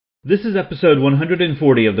This is episode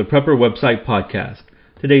 140 of the Prepper Website Podcast.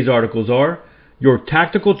 Today's articles are Your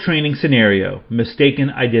Tactical Training Scenario,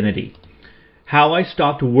 Mistaken Identity, How I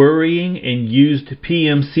Stopped Worrying and Used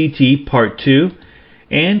PMCT Part 2,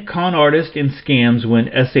 and Con Artist and Scams When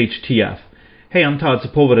SHTF. Hey, I'm Todd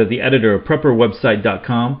Sepulveda, the editor of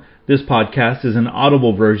PrepperWebsite.com. This podcast is an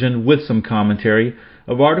audible version with some commentary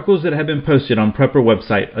of articles that have been posted on Prepper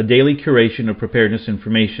Website, a daily curation of preparedness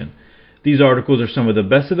information. These articles are some of the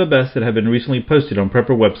best that have been recently posted on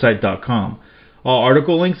PrepperWebsite.com. All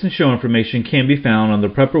article links and show information can be found on the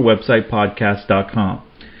PrepperWebsitePodcast.com.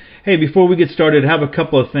 Hey, before we get started, I have a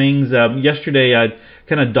couple of things. Yesterday, I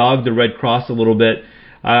kind of dogged the Red Cross a little bit.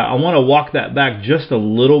 I want to walk that back just a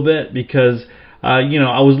little bit because, I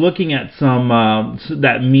was looking at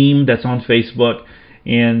that meme that's on Facebook,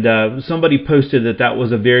 and somebody posted that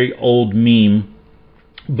was a very old meme,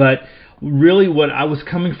 but really what I was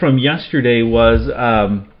coming from yesterday was,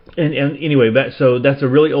 that's a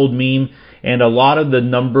really old meme, and a lot of the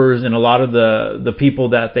numbers and a lot of the people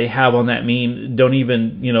that they have on that meme don't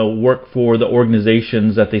even, work for the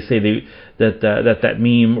organizations that they say that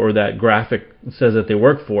meme or that graphic says that they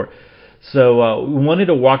work for. So we wanted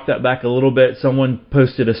to walk that back a little bit. Someone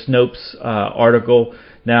posted a Snopes article.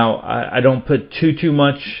 Now, I don't put too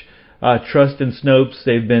much trust in Snopes.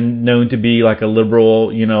 They've been known to be like a liberal,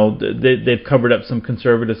 they've covered up some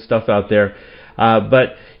conservative stuff out there.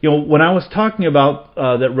 But when I was talking about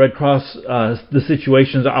that Red Cross, the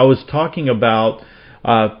situations, I was talking about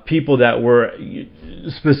people that were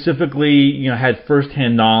specifically, had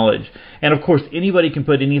firsthand knowledge. And of course, anybody can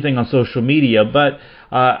put anything on social media, but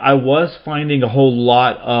I was finding a whole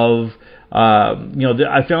lot of,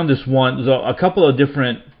 I found this one, a couple of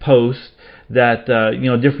different posts that,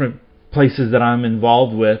 different places that I'm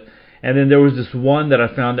involved with, and then there was this one that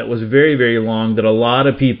I found that was very, very long, that a lot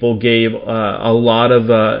of people gave a lot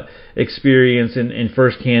of experience in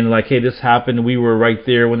firsthand, like, hey, this happened, we were right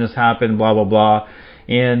there when this happened, blah, blah, blah.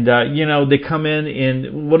 And, they come in,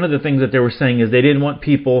 and one of the things that they were saying is they didn't want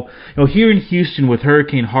people, here in Houston with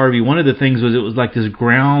Hurricane Harvey, one of the things was it was like this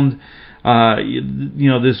ground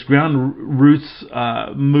roots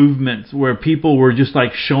movements where people were just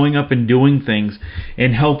like showing up and doing things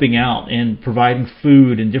and helping out and providing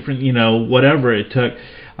food and different, whatever it took.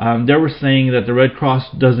 They were saying that the Red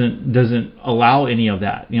Cross doesn't allow any of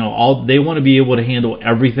that. All they want to be able to handle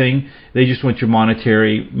everything. They just want your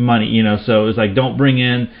monetary money. So it's like, don't bring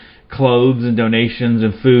in clothes and donations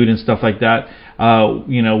and food and stuff like that.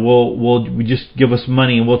 We'll just give us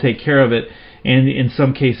money and we'll take care of it. And in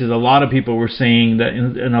some cases, a lot of people were saying that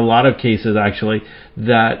in a lot of cases, actually,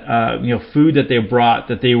 that, food that they brought,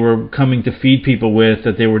 that they were coming to feed people with,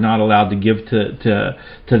 that they were not allowed to give to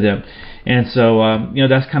them. And so,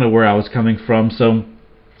 that's kind of where I was coming from. So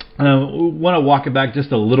I want to walk it back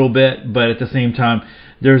just a little bit, but at the same time,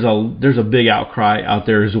 there's a big outcry out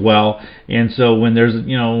there as well. And so when there's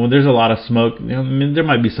a lot of smoke, there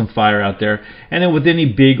might be some fire out there. And then with any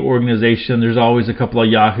big organization, there's always a couple of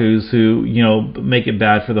yahoos who, make it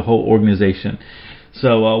bad for the whole organization.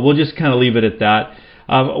 So we'll just kind of leave it at that.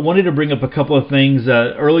 I wanted to bring up a couple of things.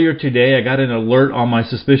 Earlier today, I got an alert on my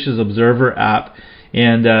Suspicious Observer app,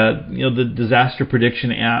 and the disaster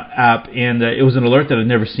prediction app, and it was an alert that I'd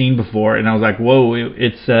never seen before. And I was like, whoa!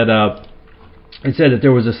 It said that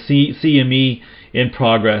there was a CME in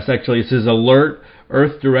progress. Actually, it says alert: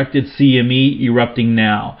 Earth-directed CME erupting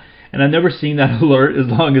now. And I've never seen that alert as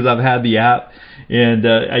long as I've had the app. And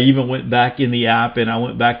I even went back in the app, and I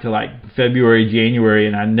went back to like February, January,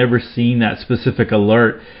 and I've never seen that specific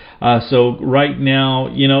alert. So right now,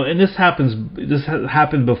 and this has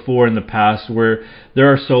happened before in the past where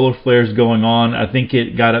there are solar flares going on. I think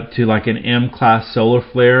it got up to like an M-class solar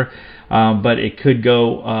flare, but it could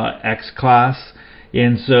go X-class.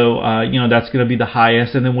 And so, that's going to be the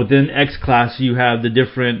highest. And then within X-class, you have the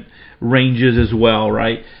different ranges as well,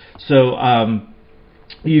 right? So,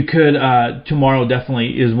 you could, tomorrow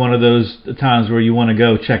definitely is one of those times where you want to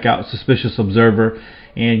go check out Suspicious Observer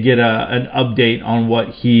and get an update on what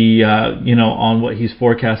on what he's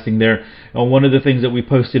forecasting there. One of the things that we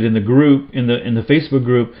posted in the group, in the Facebook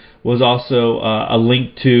group, was also a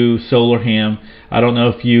link to SolarHam. I don't know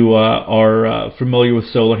if you are familiar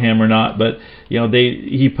with SolarHam or not, but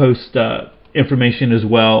he posts information as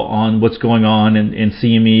well on what's going on in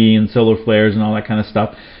CME and solar flares and all that kind of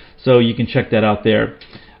stuff. So you can check that out there.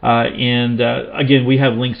 Again, we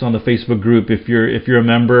have links on the Facebook group. If you're a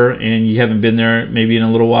member and you haven't been there maybe in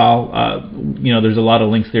a little while, there's a lot of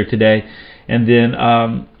links there today. And then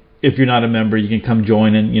if you're not a member, you can come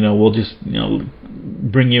join, and we'll just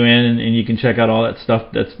bring you in, and you can check out all that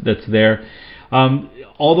stuff that's there.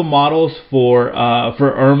 all the models for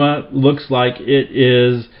Irma looks like it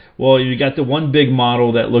is. Well, you got the one big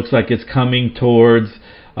model that looks like it's coming towards.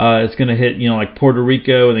 It's going to hit, like Puerto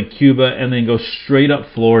Rico and then Cuba and then go straight up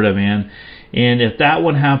Florida, man. And if that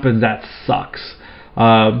one happens, that sucks.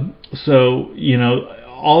 So,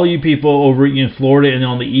 all you people over in Florida and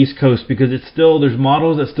on the East Coast, because there's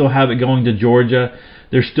models that still have it going to Georgia.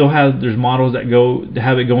 There's models that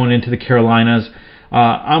have it going into the Carolinas.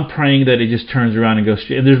 I'm praying that it just turns around and goes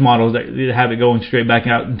straight. And there's models that have it going straight back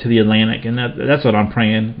out into the Atlantic, and that's what I'm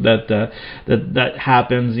praying that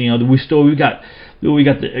happens. We've got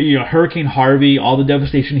the Hurricane Harvey, all the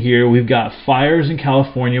devastation here. We've got fires in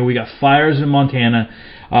California. We got fires in Montana.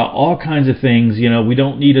 All kinds of things. We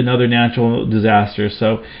don't need another natural disaster.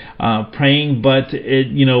 So praying, but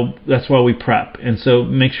that's why we prep. And so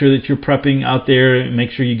make sure that you're prepping out there.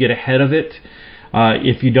 Make sure you get ahead of it.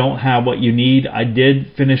 If you don't have what you need, I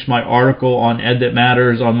did finish my article on Ed That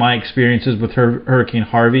Matters on my experiences with Hurricane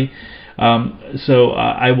Harvey. So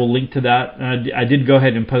I will link to that. I did go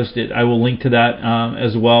ahead and post it. I will link to that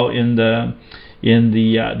as well in the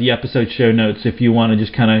episode show notes if you want to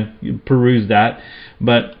just kind of peruse that.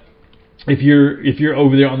 But if you're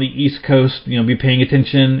over there on the East Coast, be paying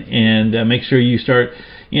attention and make sure you start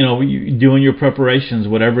doing your preparations,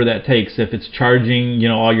 whatever that takes. If it's charging,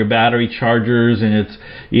 all your battery chargers, and it's,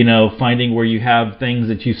 finding where you have things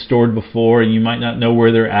that you've stored before and you might not know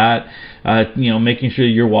where they're at, making sure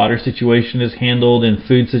your situation is handled and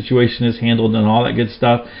food situation is handled and all that good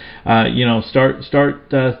stuff. Start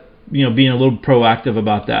being a little proactive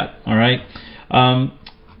about that. All right.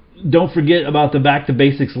 Don't forget about the Back to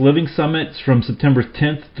Basics Living Summits from September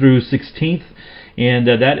 10th through 16th. And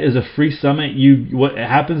that is a free summit. What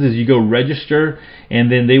happens is you go register,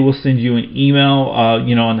 and then they will send you an email,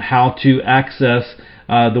 on how to access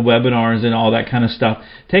the webinars and all that kind of stuff.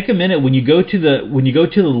 Take a minute when you go to the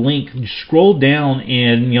link, scroll down,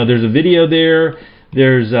 and there's a video there.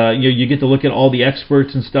 There's you get to look at all the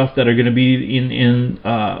experts and stuff that are going to be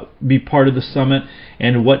be part of the summit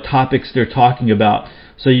and what topics they're talking about.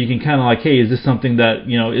 So you can kind of hey, is this something that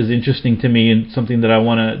is interesting to me and something that I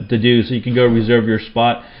want to do? So you can go reserve your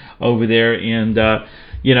spot over there and go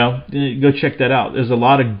check that out. There's a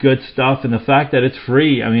lot of good stuff, and the fact that it's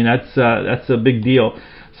free, I mean that's a big deal.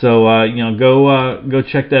 So go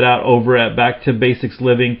check that out over at Back to Basics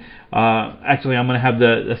Living. Actually, I'm going to have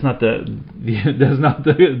that's not the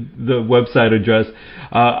website address.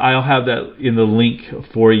 I'll have that in the link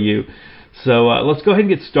for you. So let's go ahead and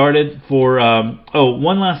get started. For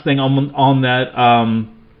one last thing on that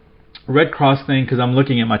Red Cross thing, because I'm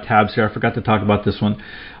looking at my tabs here. I forgot to talk about this one.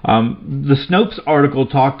 The Snopes article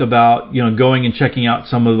talked about going and checking out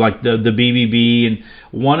some of the BBB, and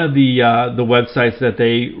one of the websites that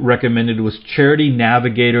they recommended was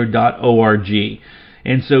charitynavigator.org.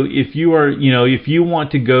 And so if you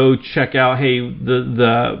want to go check out, hey,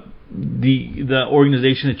 the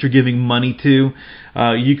organization that you're giving money to,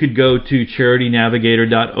 you could go to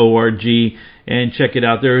charitynavigator.org and check it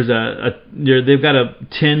out. There's they've got a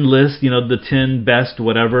 10 list, the 10 best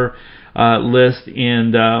whatever list,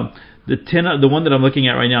 and the one that I'm looking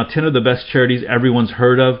at right now, 10 of the best charities everyone's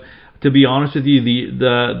heard of. To be honest with you,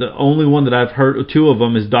 the only one that I've heard, two of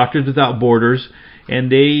them, is Doctors Without Borders,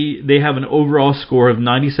 and they have an overall score of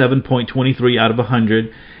 97.23 out of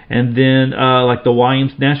 100. And then the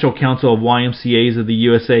National Council of YMCAs of the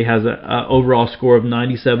USA has an overall score of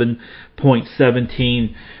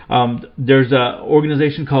 97.17. There's an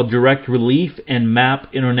organization called Direct Relief and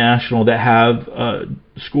MAP International that have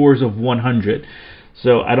scores of 100.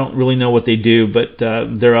 So I don't really know what they do, but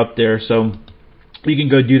they're up there. So you can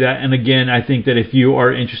go do that. And again, I think that if you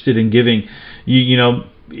are interested in giving,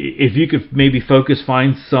 if you could maybe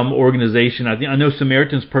find some organization. I know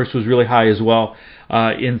Samaritan's Purse was really high as well.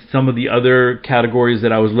 In some of the other categories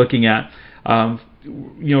that I was looking at,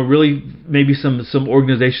 really maybe some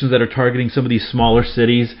organizations that are targeting some of these smaller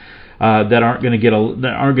cities that aren't going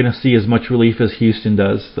to see as much relief as Houston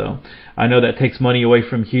does. So I know that takes money away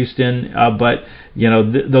from Houston, but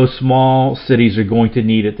those small cities are going to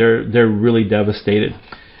need it. They're really devastated.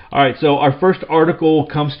 All right, so our first article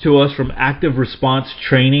comes to us from Active Response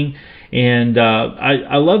Training. And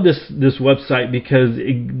I love this website because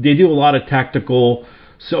they do a lot of tactical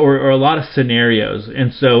or a lot of scenarios.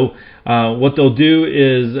 And so what they'll do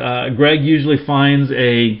is Greg usually finds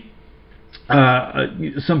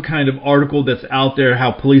some kind of article that's out there,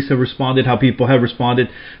 how police have responded, how people have responded,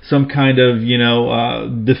 some kind of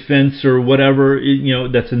defense or whatever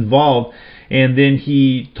that's involved. And then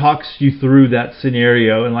he talks you through that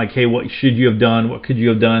scenario and hey, what should you have done? What could you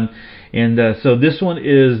have done? And so this one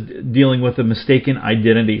is dealing with a mistaken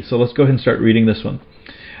identity. So let's go ahead and start reading this one.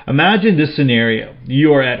 Imagine this scenario.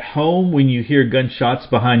 You are at home when you hear gunshots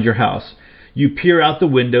behind your house. You peer out the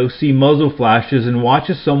window, see muzzle flashes, and watch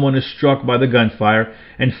as someone is struck by the gunfire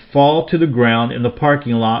and fall to the ground in the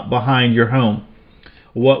parking lot behind your home.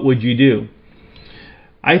 What would you do?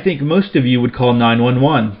 I think most of you would call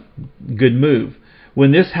 911. Good move.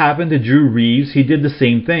 When this happened to Drew Reeves, he did the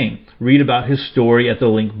same thing. Read about his story at the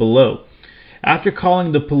link below. After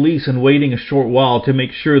calling the police and waiting a short while to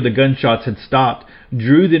make sure the gunshots had stopped,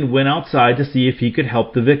 Drew then went outside to see if he could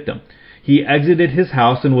help the victim. He exited his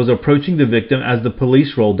house and was approaching the victim as the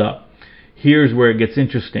police rolled up. Here's where it gets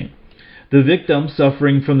interesting. The victim,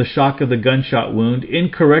 suffering from the shock of the gunshot wound,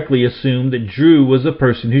 incorrectly assumed that Drew was the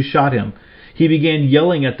person who shot him. He began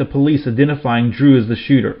yelling at the police, identifying Drew as the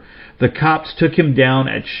shooter. The cops took him down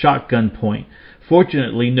at shotgun point.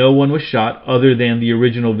 Fortunately, no one was shot other than the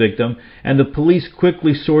original victim, and the police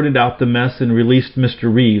quickly sorted out the mess and released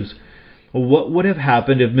Mr. Reeves. What would have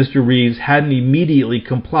happened if Mr. Reeves hadn't immediately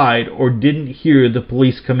complied or didn't hear the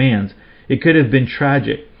police commands? It could have been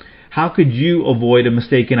tragic. How could you avoid a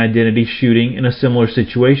mistaken identity shooting in a similar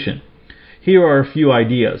situation? Here are a few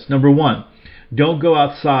ideas. Number 1, don't go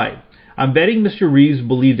outside. I'm betting Mr. Reeves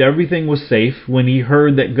believed everything was safe when he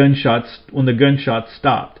heard that the gunshots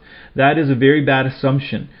stopped. That is a very bad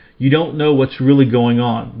assumption. You don't know what's really going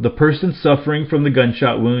on. The person suffering from the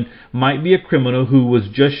gunshot wound might be a criminal who was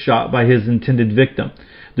just shot by his intended victim.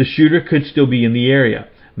 The shooter could still be in the area.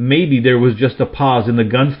 Maybe there was just a pause in the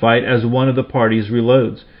gunfight as one of the parties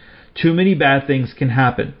reloads. Too many bad things can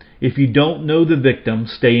happen. If you don't know the victim,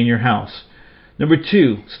 stay in your house. Number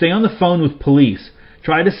 2, stay on the phone with police.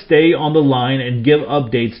 Try to stay on the line and give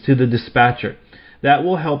updates to the dispatcher. That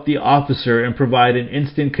will help the officer and provide an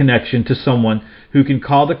instant connection to someone who can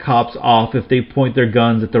call the cops off if they point their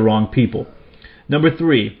guns at the wrong people. Number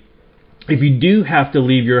 3, if you do have to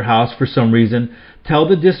leave your house for some reason, tell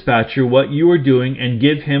the dispatcher what you are doing and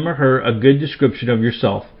give him or her a good description of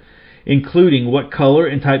yourself, including what color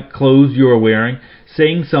and type clothes you are wearing,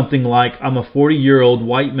 saying something like, I'm a 40-year-old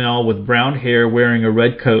white male with brown hair wearing a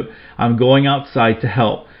red coat. I'm going outside to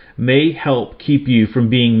help. May help keep you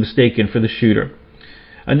from being mistaken for the shooter.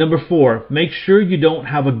 And number 4, make sure you don't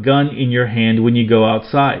have a gun in your hand when you go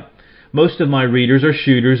outside. Most of my readers are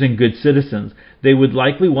shooters and good citizens. They would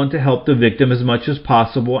likely want to help the victim as much as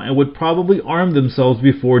possible and would probably arm themselves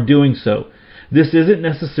before doing so. This isn't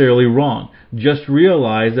necessarily wrong. Just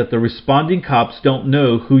realize that the responding cops don't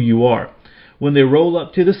know who you are. When they roll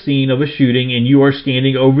up to the scene of a shooting and you are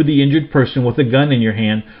standing over the injured person with a gun in your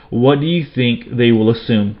hand, what do you think they will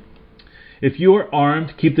assume? If you are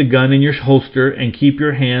armed, keep the gun in your holster and keep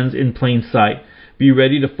your hands in plain sight. Be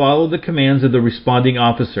ready to follow the commands of the responding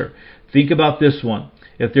officer. Think about this one.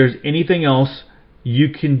 If there's anything else you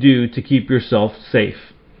can do to keep yourself safe.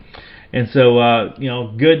 And so,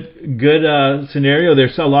 good scenario there.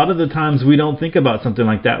 So a lot of the times we don't think about something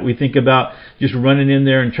like that. We think about just running in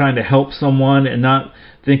there and trying to help someone and not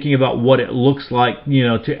thinking about what it looks like,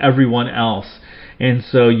 to everyone else. And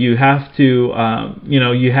so you have to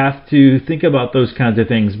think about those kinds of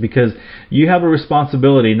things because you have a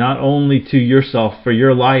responsibility not only to yourself for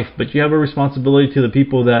your life, but you have a responsibility to the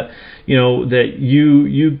people that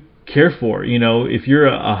you care for. If you're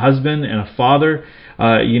a husband and a father,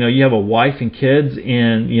 you have a wife and kids,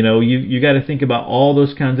 and you got to think about all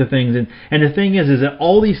those kinds of things. And the thing is that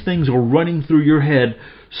all these things are running through your head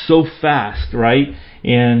so fast, right?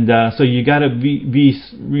 And so you got to be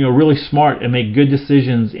really smart and make good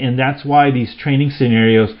decisions, and that's why these training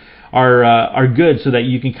scenarios are good, so that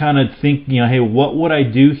you can kind of think, hey, what would I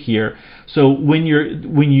do here? So when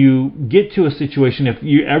you get to a situation, if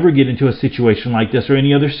you ever get into a situation like this or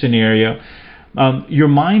any other scenario, your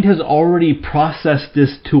mind has already processed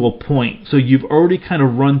this to a point. So you've already kind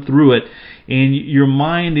of run through it, and your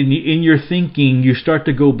mind and in your thinking, you start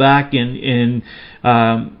to go back and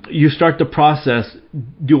you start to process,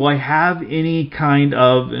 do I have any kind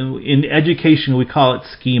of, in education we call it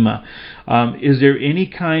schema, is there any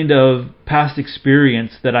kind of past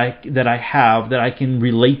experience that I have that I can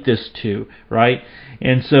relate this to, right?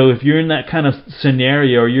 And so if you're in that kind of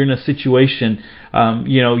scenario or you're in a situation,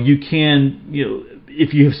 you can,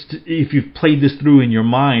 if you've played this through in your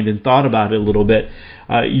mind and thought about it a little bit,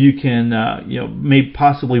 you can, may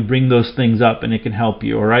possibly bring those things up, and it can help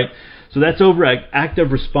you. All right. So that's over at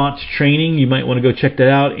Active Response Training. You might want to go check that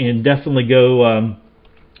out, and definitely go.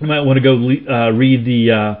 You might want to go read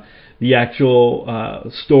the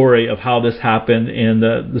actual story of how this happened, and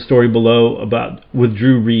the story below with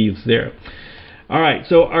Drew Reeves there. All right.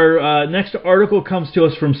 So our next article comes to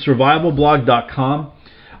us from survivalblog.com.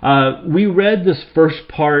 We read this first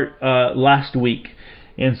part last week,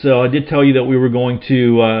 And so I did tell you that we were going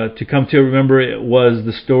to come to. Remember, it was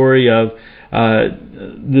the story of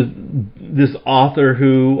this author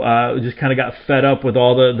who just kind of got fed up with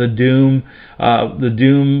all the doom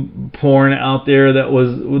porn out there that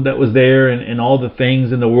was there, and all the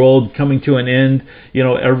things in the world coming to an end,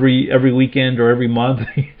 every weekend or every month.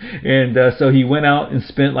 And so he went out and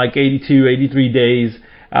spent like 83 days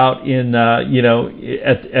out in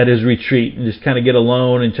at his retreat, and just kind of get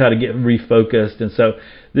alone and try to get refocused. And so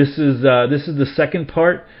this is the second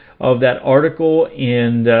part of that article,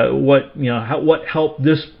 and what helped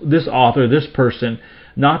this author, this person,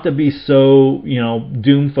 not to be so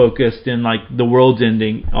doom focused and like the world's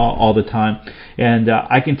ending all the time. And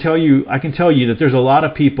I can tell you that there's a lot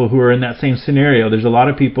of people who are in that same scenario. There's a lot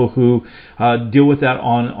of people who deal with that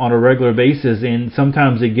on a regular basis, and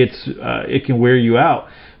sometimes it can wear you out,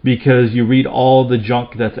 because you read all the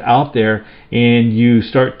junk that's out there, and you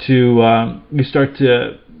start to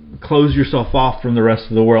close yourself off from the rest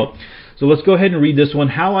of the world. So let's go ahead and read this one.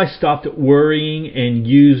 How I Stopped Worrying and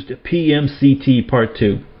Used PMCT Part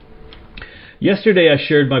 2. Yesterday I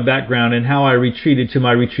shared my background and how I retreated to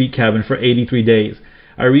my retreat cabin for 83 days.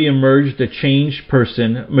 I re-emerged a changed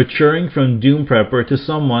person, maturing from doom prepper to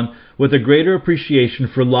someone with a greater appreciation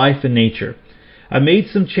for life and nature. I made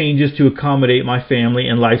some changes to accommodate my family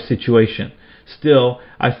and life situation. Still,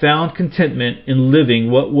 I found contentment in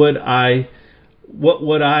living what would I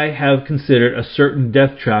have considered a certain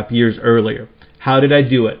death trap years earlier. How did I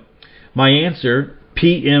do it? My answer,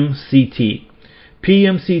 PMCT.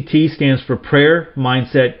 PMCT stands for prayer,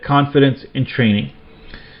 mindset, confidence, and training.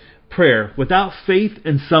 Prayer. Without faith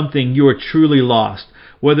in something, you are truly lost.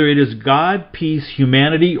 Whether it is God, peace,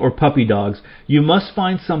 humanity, or puppy dogs, you must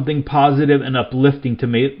find something positive and uplifting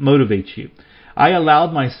to motivate you. I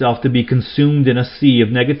allowed myself to be consumed in a sea of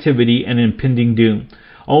negativity and impending doom.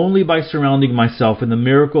 Only by surrounding myself in the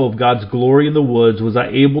miracle of God's glory in the woods was I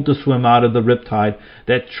able to swim out of the riptide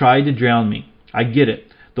that tried to drown me. I get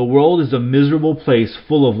it. The world is a miserable place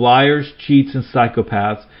full of liars, cheats, and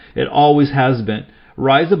psychopaths. It always has been.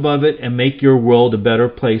 Rise above it and make your world a better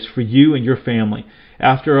place for you and your family.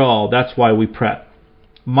 After all, that's why we prep.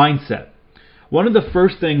 Mindset. One of the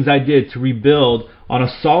first things I did to rebuild on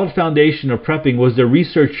a solid foundation of prepping was to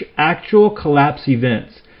research actual collapse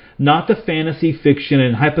events, not the fantasy, fiction,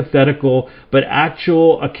 and hypothetical, but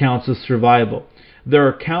actual accounts of survival. There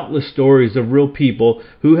are countless stories of real people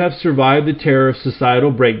who have survived the terror of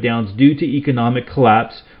societal breakdowns due to economic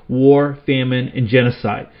collapse, war, famine, and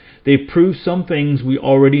genocide. They prove some things we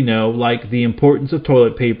already know, like the importance of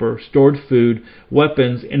toilet paper, stored food,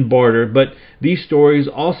 weapons, and barter, but these stories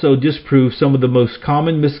also disprove some of the most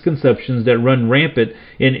common misconceptions that run rampant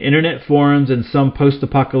in internet forums and some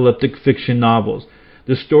post-apocalyptic fiction novels.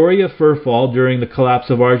 The story of Furfall during the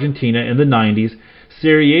collapse of Argentina in the 90s,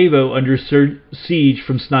 Sarajevo under siege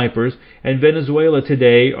from snipers, and Venezuela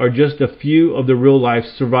today are just a few of the real-life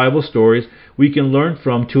survival stories we can learn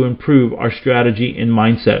from to improve our strategy and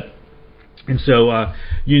mindset. And so,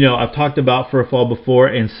 I've talked about Furfall before,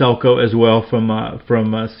 and Selco as well from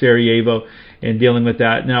Sarajevo, and dealing with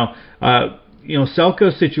that. Now,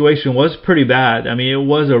 Selco's situation was pretty bad. I mean, it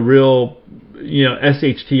was a real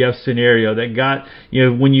SHTF scenario that got,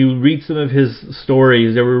 when you read some of his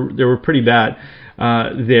stories, they were pretty bad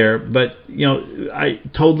there. But I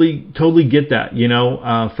totally get that.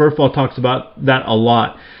 Furfall talks about that a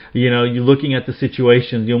lot. You're looking at the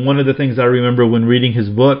situations. One of the things I remember when reading his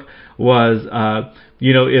book was,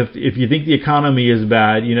 if you think the economy is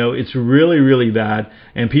bad, it's really, really bad,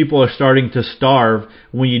 and people are starting to starve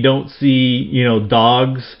when you don't see,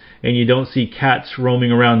 dogs and you don't see cats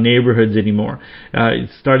roaming around neighborhoods anymore.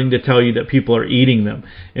 It's starting to tell you that people are eating them.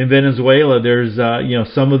 In Venezuela, there's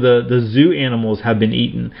some of the zoo animals have been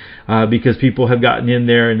eaten because people have gotten in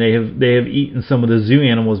there and they have eaten some of the zoo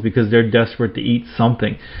animals because they're desperate to eat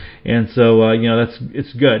something. And so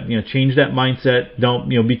it's good. Change that mindset.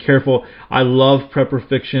 Don't be careful. I love prepper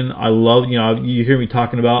fiction. I love you hear me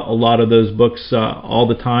talking about a lot of those books all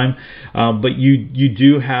the time. But you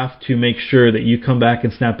do have to make sure that you come back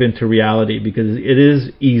and snap into reality, because it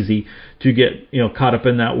is easy to get caught up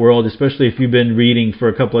in that world, especially if you've been reading for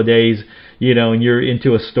a couple of days, and you're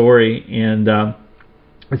into a story, and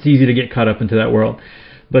it's easy to get caught up into that world.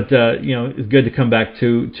 But it's good to come back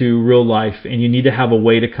to real life, and you need to have a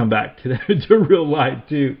way to come back to real life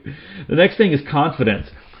too. The next thing is confidence.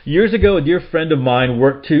 Years ago, a dear friend of mine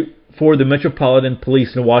worked for the Metropolitan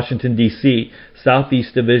Police in Washington, D.C.,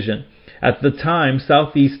 Southeast Division. At the time,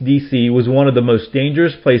 Southeast D.C. was one of the most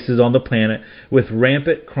dangerous places on the planet, with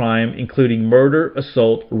rampant crime, including murder,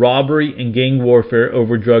 assault, robbery, and gang warfare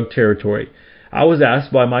over drug territory. I was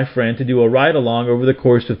asked by my friend to do a ride-along over the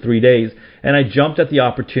course of 3 days, and I jumped at the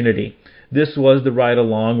opportunity. This was the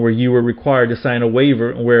ride-along where you were required to sign a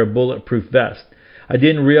waiver and wear a bulletproof vest. I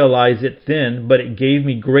didn't realize it then, but it gave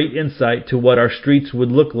me great insight to what our streets would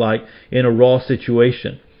look like in a raw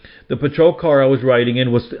situation. The patrol car I was riding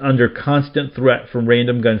in was under constant threat from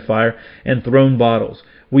random gunfire and thrown bottles.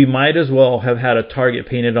 We might as well have had a target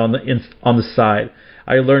painted on the side.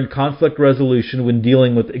 I learned conflict resolution when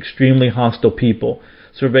dealing with extremely hostile people.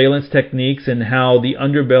 Surveillance techniques and how the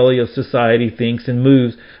underbelly of society thinks and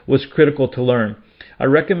moves was critical to learn. I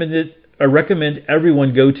recommend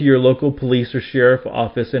everyone go to your local police or sheriff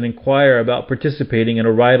office and inquire about participating in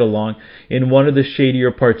a ride-along in one of the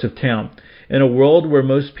shadier parts of town. In a world where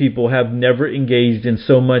most people have never engaged in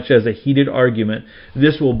so much as a heated argument,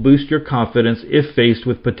 this will boost your confidence if faced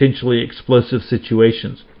with potentially explosive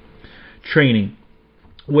situations. Training.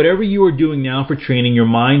 Whatever you are doing now for training your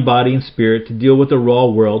mind, body, and spirit to deal with the raw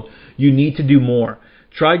world, you need to do more.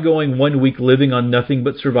 Try going 1 week living on nothing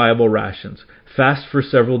but survival rations. Fast for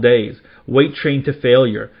several days. Weight train to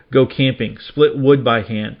failure. Go camping. Split wood by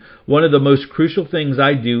hand. One of the most crucial things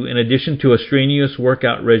I do, in addition to a strenuous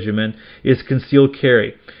workout regimen, is concealed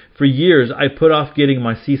carry. For years, I put off getting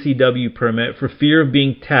my CCW permit for fear of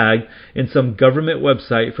being tagged in some government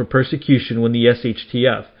website for persecution when the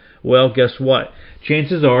SHTF. Well, guess what?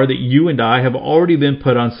 Chances are that you and I have already been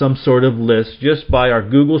put on some sort of list just by our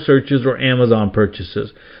Google searches or Amazon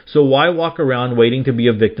purchases. So why walk around waiting to be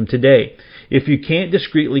a victim today? If you can't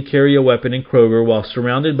discreetly carry a weapon in Kroger while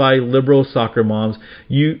surrounded by liberal soccer moms,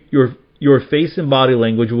 your face and body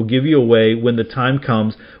language will give you away when the time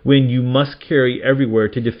comes when you must carry everywhere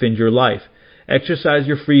to defend your life. Exercise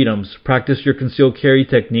your freedoms, practice your concealed carry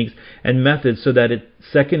techniques and methods so that it's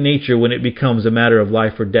second nature when it becomes a matter of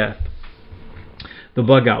life or death. The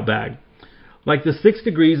bug-out bag. Like the 6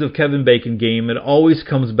 Degrees of Kevin Bacon game, it always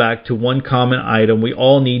comes back to one common item we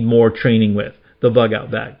all need more training with, the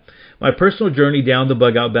bug-out bag. My personal journey down the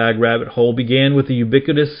bug-out bag rabbit hole began with the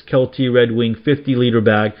ubiquitous Kelty Red Wing 50-liter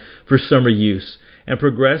bag for summer use, and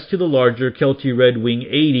progressed to the larger Kelty Red Wing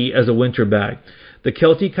 80 as a winter bag. The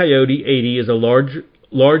Kelty Coyote 80 is a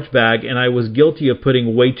large bag, and I was guilty of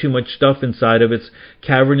putting way too much stuff inside of its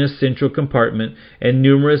cavernous central compartment and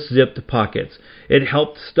numerous zipped pockets. It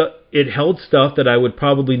held stuff that I would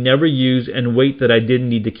probably never use and weight that I didn't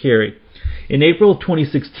need to carry. In April of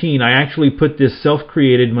 2016, I actually put this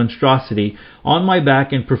self-created monstrosity on my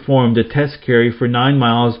back and performed a test carry for 9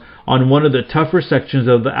 miles on one of the tougher sections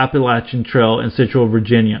of the Appalachian Trail in Central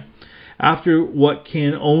Virginia. After what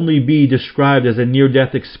can only be described as a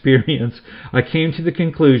near-death experience, I came to the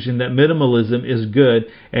conclusion that minimalism is good,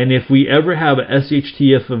 and if we ever have a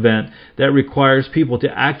SHTF event that requires people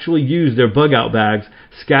to actually use their bug-out bags,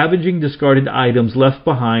 scavenging discarded items left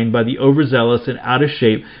behind by the overzealous and out of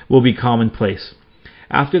shape will be commonplace.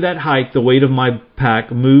 After that hike, the weight of my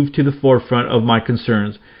pack moved to the forefront of my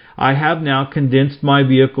concerns. I have now condensed my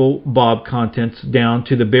vehicle bob contents down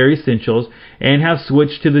to the bare essentials and have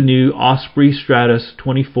switched to the new Osprey Stratus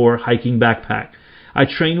 24 hiking backpack. I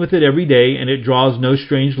train with it every day, and it draws no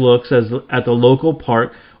strange looks as at the local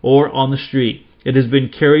park or on the street. It has been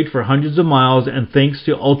carried for hundreds of miles, and thanks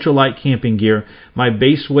to ultralight camping gear, my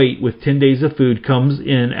base weight with 10 days of food comes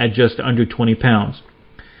in at just under 20 pounds.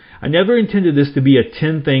 I never intended this to be a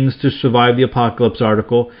 10 Things to Survive the Apocalypse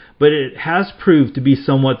article, but it has proved to be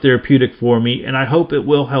somewhat therapeutic for me, and I hope it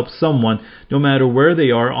will help someone no matter where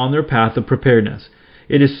they are on their path of preparedness.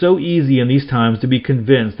 It is so easy in these times to be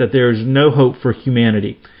convinced that there is no hope for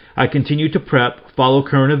humanity. I continue to prep, follow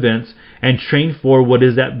current events, and train for what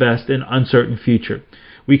is at best an uncertain future.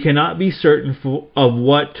 We cannot be certain of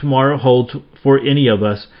what tomorrow holds for any of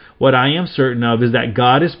us. What I am certain of is that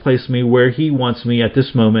God has placed me where He wants me at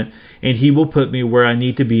this moment, and He will put me where I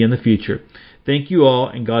need to be in the future. Thank you all,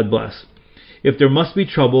 and God bless. If there must be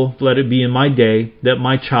trouble, let it be in my day, that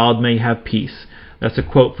my child may have peace. That's a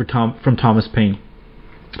quote from Thomas Paine.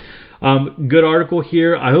 Good article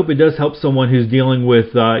here. I hope it does help someone who's dealing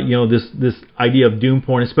with this idea of doom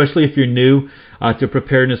porn, especially if you're new to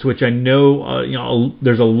preparedness, which I know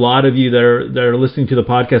there's a lot of you that are listening to the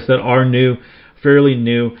podcast that are new, fairly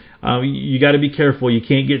new. You got to be careful. You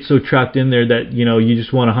can't get so trapped in there that you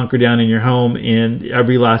just want to hunker down in your home and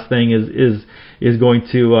every last thing is going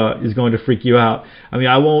to freak you out. I mean,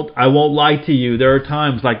 I won't lie to you. There are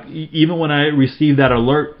times, like even when I received that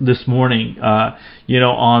alert this morning,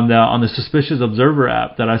 on the Suspicious Observer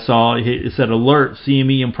app that I saw, it said alert,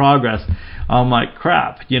 CME in progress. I'm like,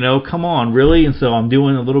 crap, come on, really? And so I'm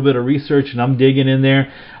doing a little bit of research and I'm digging in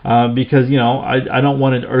there because I don't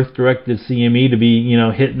want an Earth-directed CME to be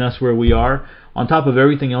hitting us where we are. on top of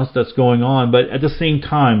everything else that's going on. But at the same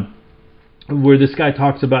time, where this guy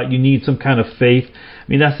talks about you need some kind of faith. I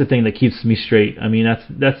mean, that's the thing that keeps me straight. I mean,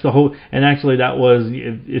 that's the whole. And actually, that was,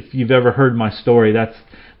 if you've ever heard my story, that's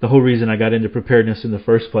the whole reason I got into preparedness in the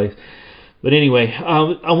first place. But anyway,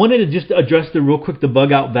 I wanted to just address real quick the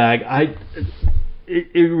bug out bag.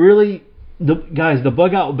 The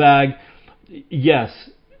bug out bag. Yes,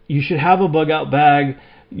 you should have a bug out bag.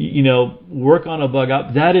 Work on a bug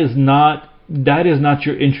out. That is not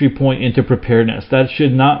your entry point into preparedness. That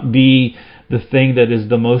should not be the thing that is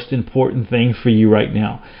the most important thing for you right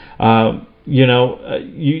now.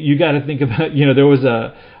 You got to think about, there was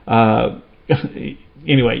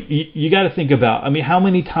anyway, you got to think about, I mean, how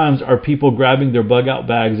many times are people grabbing their bug out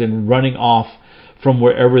bags and running off from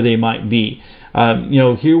wherever they might be?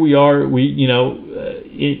 Here we are,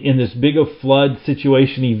 in this big of flood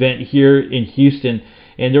situation event here in Houston,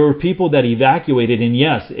 and there were people that evacuated, and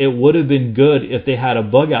yes, it would have been good if they had a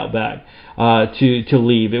bug out bag to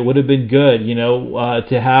leave. It would have been good,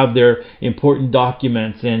 to have their important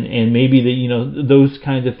documents and maybe those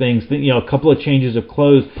kinds of things. A couple of changes of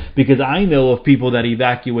clothes, because I know of people that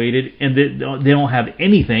evacuated and they don't have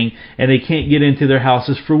anything and they can't get into their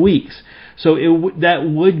houses for weeks. So that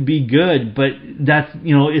would be good, but that's,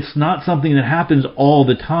 it's not something that happens all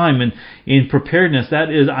the time. And in preparedness,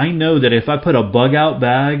 I know that if I put a bug out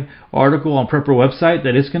bag article on Prepper website,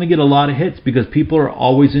 that it's going to get a lot of hits because people are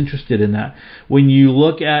always interested in that. When you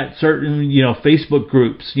look at certain, Facebook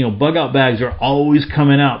groups, bug out bags are always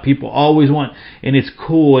coming out. People always want, and it's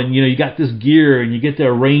cool. And, you got this gear and you get to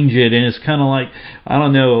arrange it. And it's kind of like, I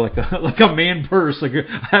don't know, like a man purse.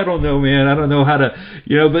 I don't know, man. I don't know how to,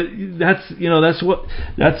 but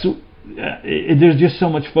there's just so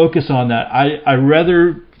much focus on that. I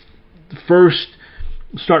rather first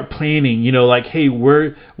start planning, hey,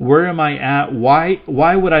 where am I at? Why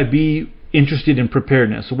would I be interested in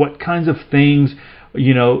preparedness? What kinds of things,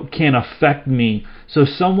 can affect me? So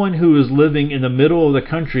someone who is living in the middle of the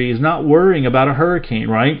country is not worrying about a hurricane,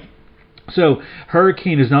 right? So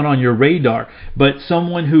hurricane is not on your radar, but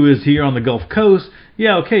someone who is here on the Gulf Coast,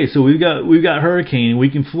 yeah, okay, so we've got hurricane, we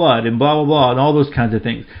can flood and blah, blah, blah, and all those kinds of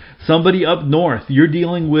things. Somebody up north, you're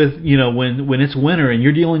dealing with, when it's winter and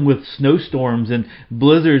you're dealing with snowstorms and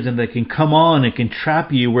blizzards and they can come on and can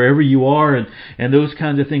trap you wherever you are and those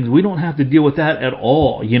kinds of things. We don't have to deal with that at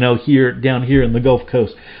all, down here in the Gulf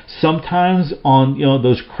Coast. Sometimes on,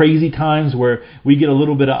 those crazy times where we get a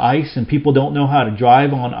little bit of ice and people don't know how to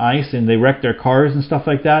drive on ice and they wreck their cars and stuff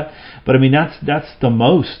like that. But I mean, that's the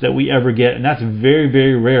most that we ever get, and that's very,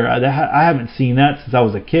 very rare. I haven't seen that since I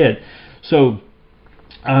was a kid. So,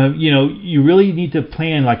 you really need to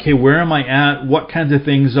plan, like, hey, where am I at? What kinds of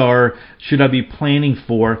things should I be planning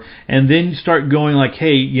for? And then you start going like,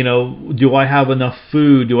 hey, do I have enough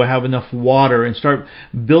food? Do I have enough water? And start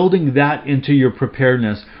building that into your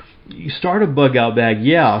preparedness. You start a bug out bag,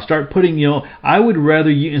 yeah. Start putting, I would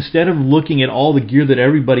rather you, instead of looking at all the gear that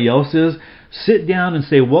everybody else is, sit down and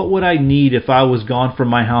say, what would I need if I was gone from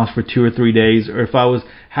my house for 2 or 3 days, or if I was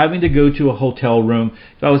having to go to a hotel room,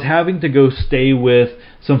 if I was having to go stay with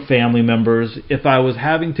some family members, if I was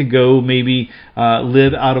having to go maybe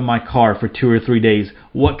live out of my car for 2 or 3 days,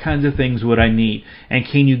 what kinds of things would I need? And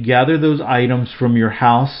can you gather those items from your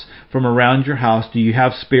house, from around your house? Do you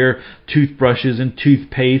have spare toothbrushes and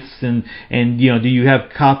toothpastes and do you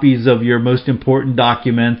have copies of your most important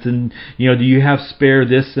documents, and do you have spare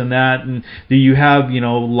this and that, and do you have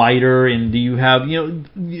lighter, and do you have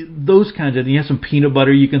those kinds of things? You have some peanut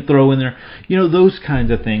butter you can throw in there, those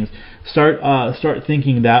kinds of things. Start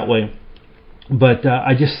thinking that way. But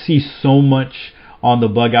I just see so much on the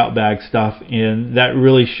bug out bag stuff, and that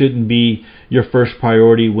really shouldn't be your first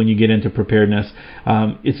priority when you get into preparedness.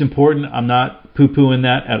 It's important. I'm not poo-pooing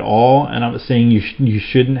that at all, and I'm not saying you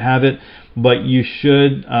shouldn't have it, but you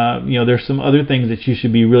should. There's some other things that you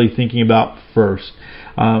should be really thinking about first.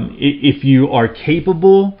 If you are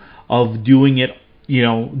capable of doing it,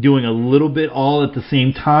 doing a little bit all at the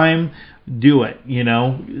same time, do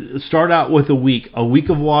it. Start out with a week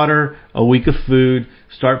of water, a week of food.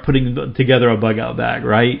 Start putting together a bug out bag,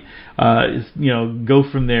 right? Go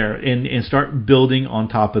from there and start building on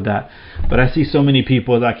top of that. But I see so many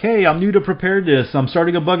people like, hey, I'm new to preparedness. I'm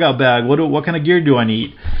starting a bug out bag. What kind of gear do I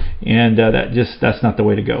need? And that's not the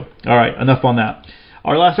way to go. All right, enough on that.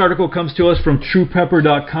 Our last article comes to us from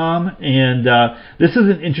TruePrepper.com, and this is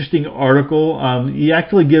an interesting article. He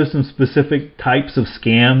actually gives some specific types of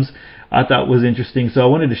scams I thought was interesting, so I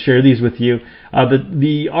wanted to share these with you.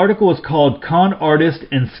 The article is called Con Artist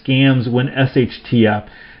and Scams When SHTF.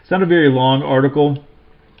 It's not a very long article,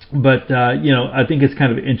 But I think it's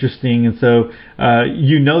kind of interesting, and so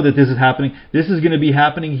that this is happening. This is going to be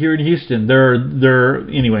happening here in Houston.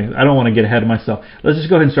 Anyway. I don't want to get ahead of myself. Let's just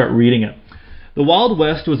go ahead and start reading it. The Wild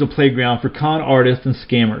West was a playground for con artists and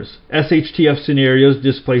scammers. SHTF scenarios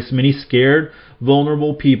displaced many scared,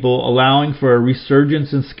 vulnerable people, allowing for a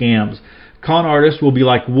resurgence in scams. Con artists will be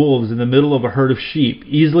like wolves in the middle of a herd of sheep,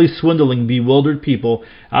 easily swindling bewildered people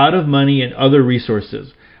out of money and other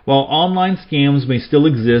resources. While online scams may still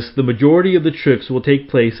exist, the majority of the tricks will take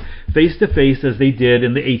place face-to-face as they did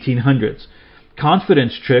in the 1800s.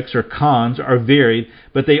 Confidence tricks, or cons, are varied,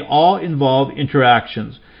 but they all involve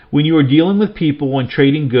interactions. When you are dealing with people and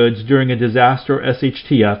trading goods during a disaster or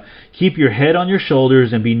SHTF, keep your head on your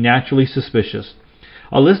shoulders and be naturally suspicious.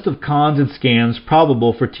 A list of cons and scams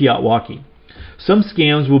probable for Tiatwaki. Some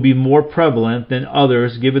scams will be more prevalent than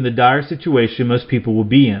others given the dire situation most people will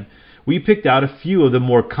be in. We picked out a few of the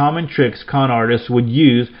more common tricks con artists would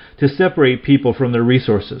use to separate people from their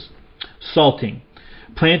resources. Salting.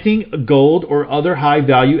 Planting gold or other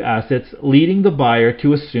high-value assets, leading the buyer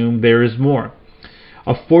to assume there is more.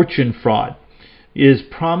 A fortune fraud is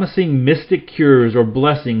promising mystic cures or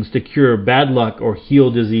blessings to cure bad luck or heal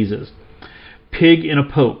diseases. Pig in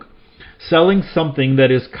a poke. Selling something that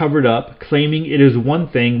is covered up, claiming it is one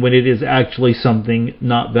thing when it is actually something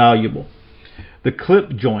not valuable. The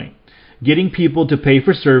clip joint. Getting people to pay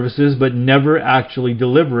for services but never actually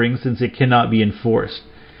delivering since it cannot be enforced.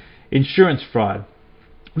 Insurance fraud.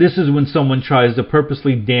 This is when someone tries to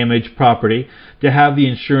purposely damage property to have the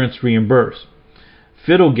insurance reimbursed.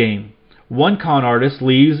 Fiddle game. One con artist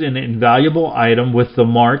leaves an invaluable item with the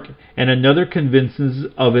mark and another convinces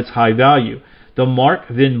of its high value. The mark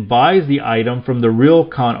then buys the item from the real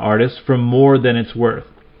con artist for more than it's worth.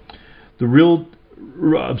 Rip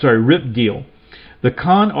deal. The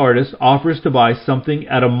con artist offers to buy something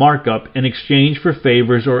at a markup in exchange for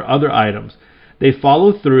favors or other items. They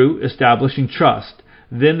follow through, establishing trust.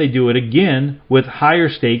 Then they do it again with higher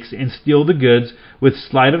stakes and steal the goods with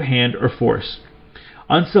sleight of hand or force.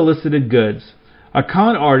 Unsolicited goods. A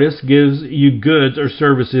con artist gives you goods or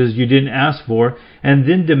services you didn't ask for and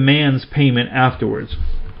then demands payment afterwards.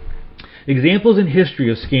 Examples in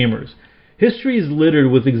history of scammers. History is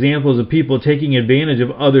littered with examples of people taking advantage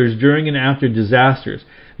of others during and after disasters.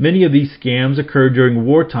 Many of these scams occur during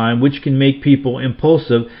wartime, which can make people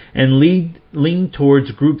impulsive and lean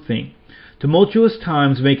towards groupthink. Tumultuous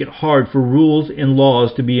times make it hard for rules and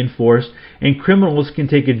laws to be enforced, and criminals can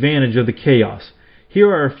take advantage of the chaos. Here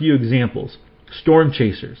are a few examples. Storm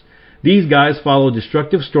chasers. These guys follow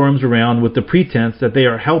destructive storms around with the pretense that they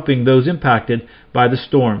are helping those impacted by the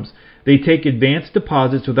storms. They take advanced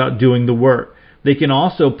deposits without doing the work. They can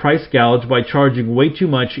also price gouge by charging way too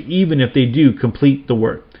much even if they do complete the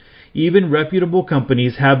work. Even reputable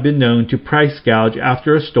companies have been known to price gouge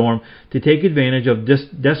after a storm to take advantage of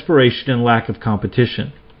desperation and lack of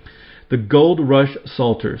competition. The Gold Rush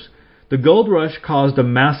Salters. The gold rush caused a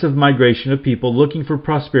massive migration of people looking for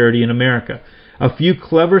prosperity in America. A few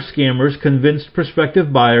clever scammers convinced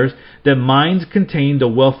prospective buyers that mines contained a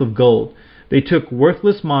wealth of gold. They took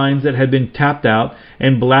worthless mines that had been tapped out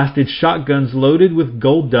and blasted shotguns loaded with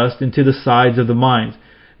gold dust into the sides of the mines.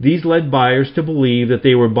 These led buyers to believe that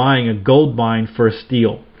they were buying a gold mine for a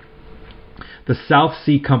steal. The South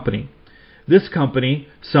Sea Company. This company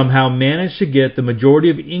somehow managed to get the majority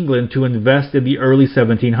of England to invest in the early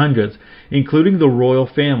 1700s, including the royal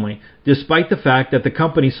family, despite the fact that the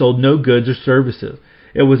company sold no goods or services.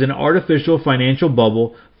 It was an artificial financial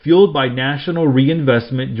bubble fueled by national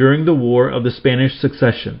reinvestment during the War of the Spanish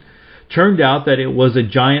Succession. Turned out that it was a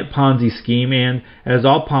giant Ponzi scheme and, as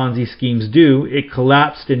all Ponzi schemes do, it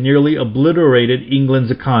collapsed and nearly obliterated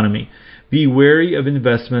England's economy. Be wary of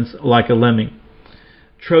investments like a lemming.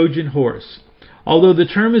 Trojan horse. Although the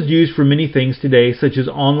term is used for many things today, such as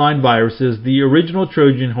online viruses, the original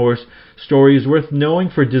Trojan horse story is worth knowing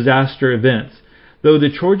for disaster events. Though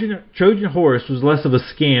the Trojan horse was less of a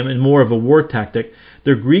scam and more of a war tactic,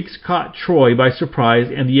 the Greeks caught Troy by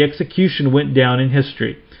surprise and the execution went down in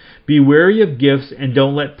history. Be wary of gifts and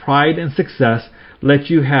don't let pride and success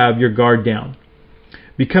let you have your guard down.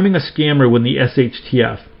 Becoming a scammer when the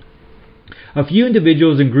SHTF. A few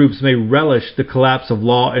individuals and groups may relish the collapse of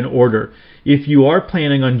law and order. If you are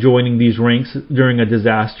planning on joining these ranks during a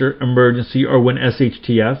disaster, emergency, or when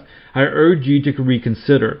SHTF, I urge you to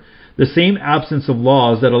reconsider. The same absence of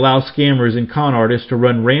laws that allow scammers and con artists to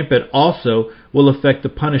run rampant also will affect the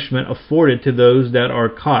punishment afforded to those that are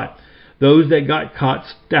caught. Those that got caught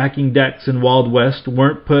stacking decks in Wild West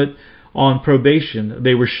weren't put on probation,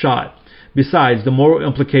 they were shot. Besides, the moral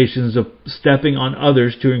implications of stepping on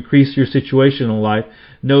others to increase your situation in life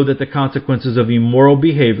know that the consequences of immoral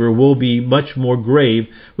behavior will be much more grave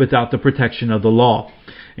without the protection of the law.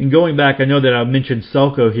 And going back, I know that I mentioned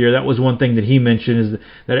Selko here. That was one thing that he mentioned, is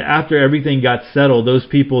that after everything got settled, those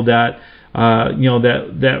people that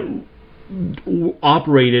that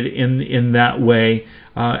operated in that way,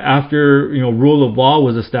 after rule of law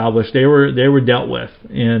was established, they were dealt with,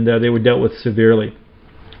 and they were dealt with severely.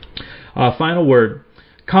 Final word.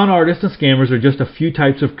 Con artists and scammers are just a few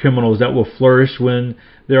types of criminals that will flourish when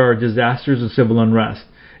there are disasters and civil unrest.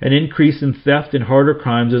 An increase in theft and harder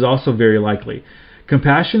crimes is also very likely.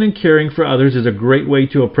 Compassion and caring for others is a great way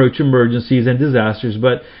to approach emergencies and disasters,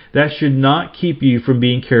 but that should not keep you from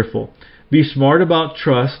being careful. Be smart about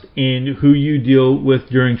trust in who you deal with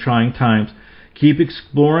during trying times. Keep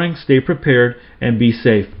exploring, stay prepared, and be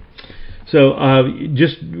safe. So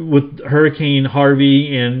just with Hurricane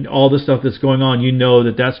Harvey and all the stuff that's going on,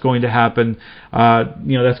 that's going to happen.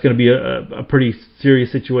 That's going to be a pretty serious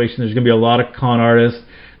situation. There's going to be a lot of con artists.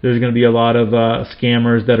 There's going to be a lot of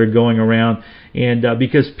scammers that are going around. And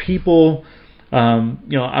because people,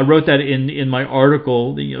 I wrote that in my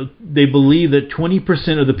article, they believe that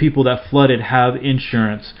 20% of the people that flooded have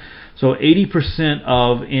insurance. So 80%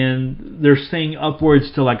 and they're saying upwards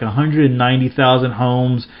to like 190,000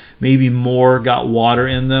 homes, maybe more, got water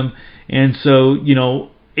in them. And so,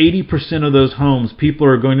 80% of those homes, people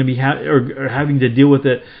are going to be are having to deal with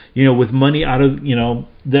it, with money out of,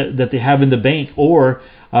 that they have in the bank, or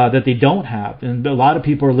that they don't have. And a lot of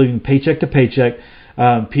people are living paycheck to paycheck.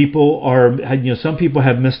 People are, some people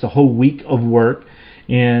have missed a whole week of work.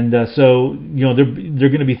 And so, they're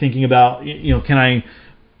going to be thinking about, can I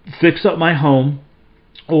fix up my home,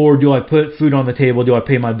 or do I put food on the table? Do I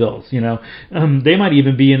pay my bills? They might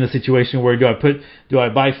even be in the situation where do I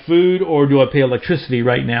buy food, or do I pay electricity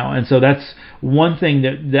right now? And so that's one thing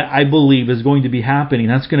that I believe is going to be happening.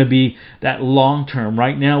 That's going to be that long term.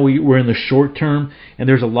 Right now we're in the short term, and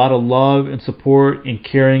there's a lot of love and support and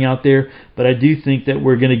caring out there. But I do think that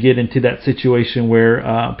we're going to get into that situation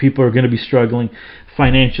where people are going to be struggling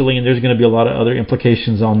financially, and there's going to be a lot of other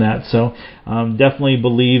implications on that. So definitely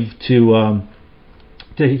believe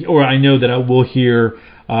or I know that I will hear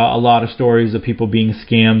a lot of stories of people being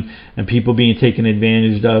scammed and people being taken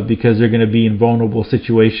advantage of, because they're going to be in vulnerable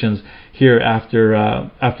situations here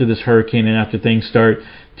after this hurricane and after things start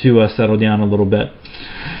to settle down a little bit.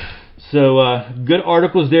 So good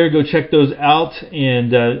articles there. Go check those out.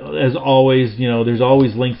 And as always, there's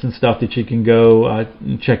always links and stuff that you can go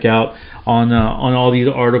check out on all these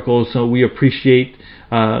articles. So we appreciate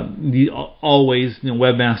always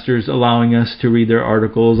webmasters allowing us to read their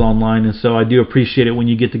articles online. And so I do appreciate it when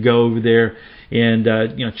you get to go over there and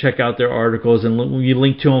check out their articles, and we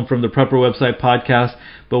link to them from the Prepper Website podcast,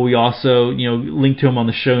 but we also link to them on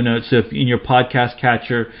the show notes. So if in your podcast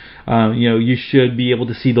catcher, you should be able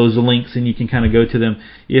to see those links, and you can kind of go to them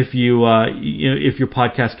if if your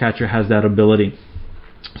podcast catcher has that ability.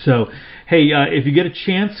 So hey, if you get a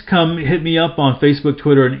chance, come hit me up on Facebook,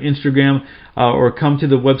 Twitter, and Instagram, or come to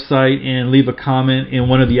the website and leave a comment in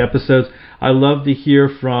one of the episodes. I love to hear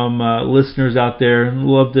from listeners out there.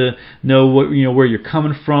 Love to know where you're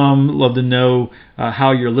coming from. Love to know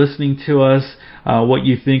how you're listening to us, what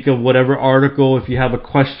you think of whatever article. If you have a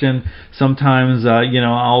question, sometimes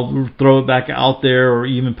I'll throw it back out there, or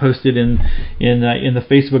even post it in the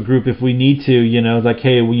Facebook group if we need to. Like,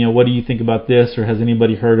 hey, what do you think about this, or has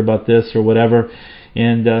anybody heard about this, or whatever.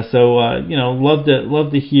 And so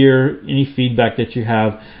love to hear any feedback that you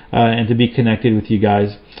have, and to be connected with you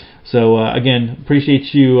guys. So again,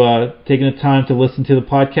 appreciate you taking the time to listen to the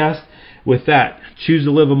podcast. With that, choose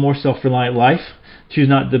to live a more self-reliant life. Choose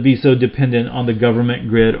not to be so dependent on the government,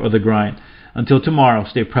 grid, or the grind. Until tomorrow,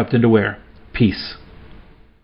 stay prepped and aware. Peace.